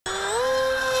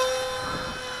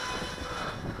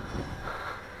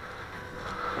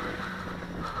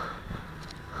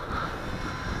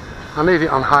I need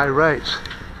it on high rates.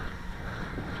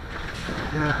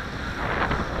 Yeah.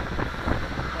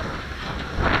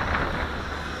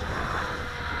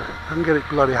 I can get it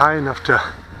bloody high enough to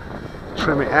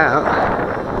trim it out.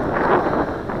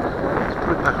 Let's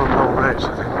put it back on low rates,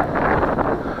 I think.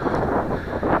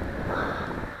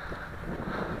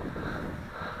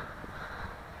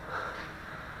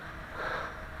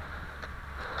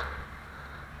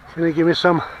 Can you give me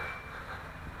some?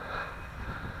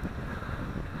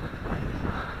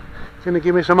 Can you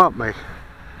give me some up, mate?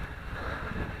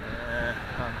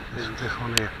 This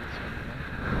one here.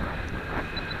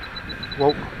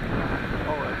 Whoa.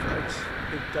 Oh,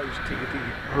 it goes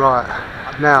tickety. Right.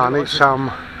 Now I need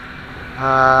some.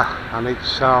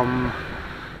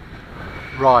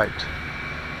 Right.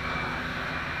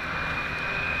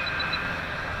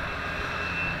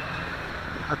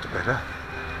 That's better.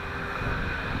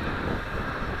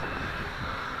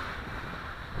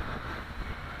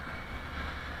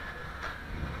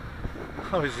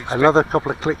 Another couple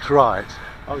of clicks right.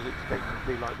 I was expecting it to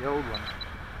be like the old one.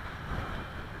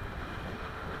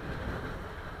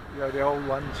 You know, the old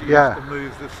ones you used to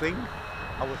move the thing.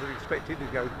 I wasn't expecting to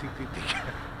go tick tick tick.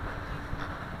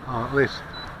 Oh, at least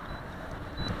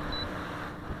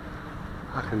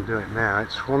I can do it now.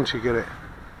 It's once you get it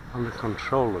under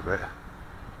control a bit.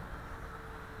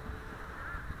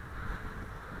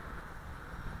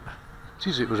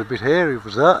 Geez, it was a bit hairy,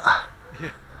 was that?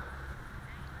 Yeah.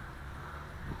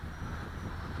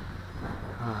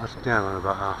 Oh, that's down on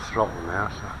about half throttle now,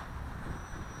 so.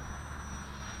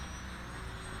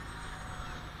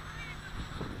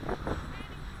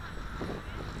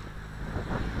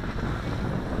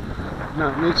 No,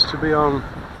 it needs to be on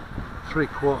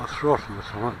 3/4 throttle or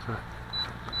something.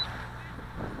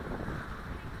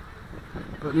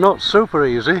 But not super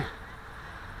easy.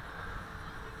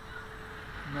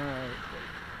 No.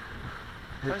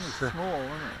 It's only small,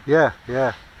 isn't it? Yeah,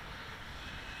 yeah.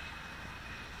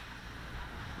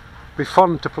 Be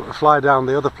fun to put the fly down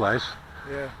the other place.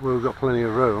 Yeah. Where we've got plenty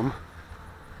of room.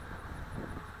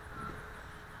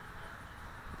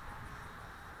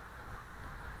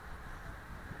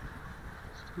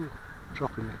 Still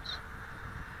dropping its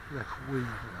left wing,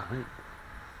 I think.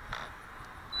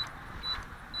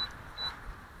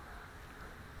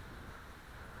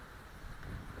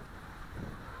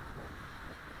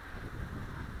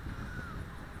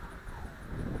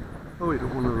 Oh, we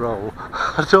don't want to roll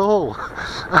at all.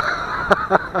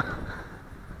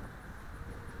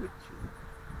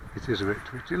 It is a bit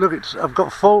twitchy. Look, I've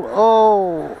got full.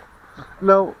 Oh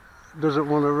no, doesn't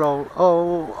want to roll.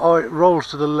 Oh, it rolls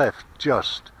to the left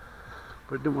just,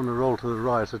 but it didn't want to roll to the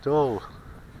right at all.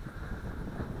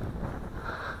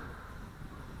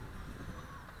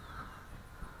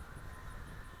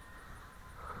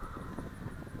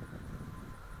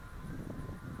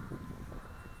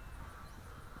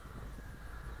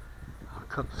 I'll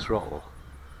cut the throttle.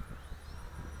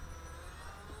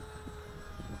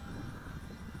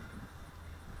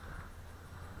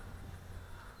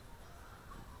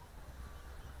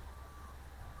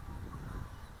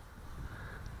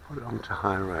 Put it onto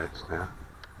high rates now.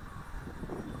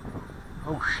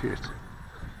 Oh shit.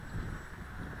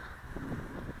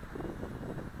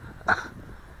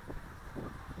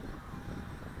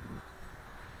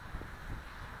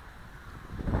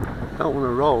 Don't want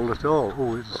to roll at all.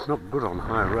 Oh, it's not good on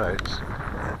high rates.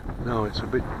 No, it's a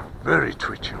bit very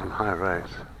twitchy on high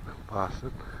rates. Little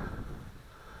bastard.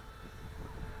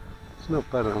 It's not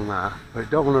better than that, but it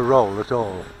don't want to roll at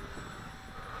all.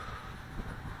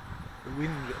 The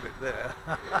wind got it there.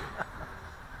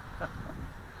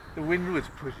 The wind was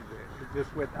pushing it. It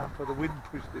just went up and the wind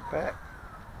pushed it back.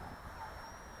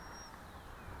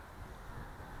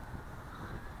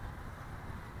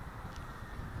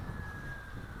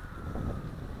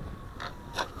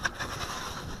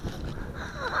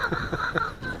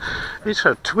 It's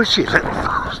a twitchy little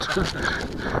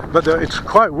bastard. But it's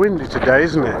quite windy today,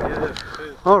 isn't it? Yeah, it is.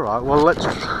 All right, well let's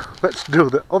do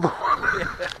the other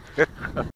one.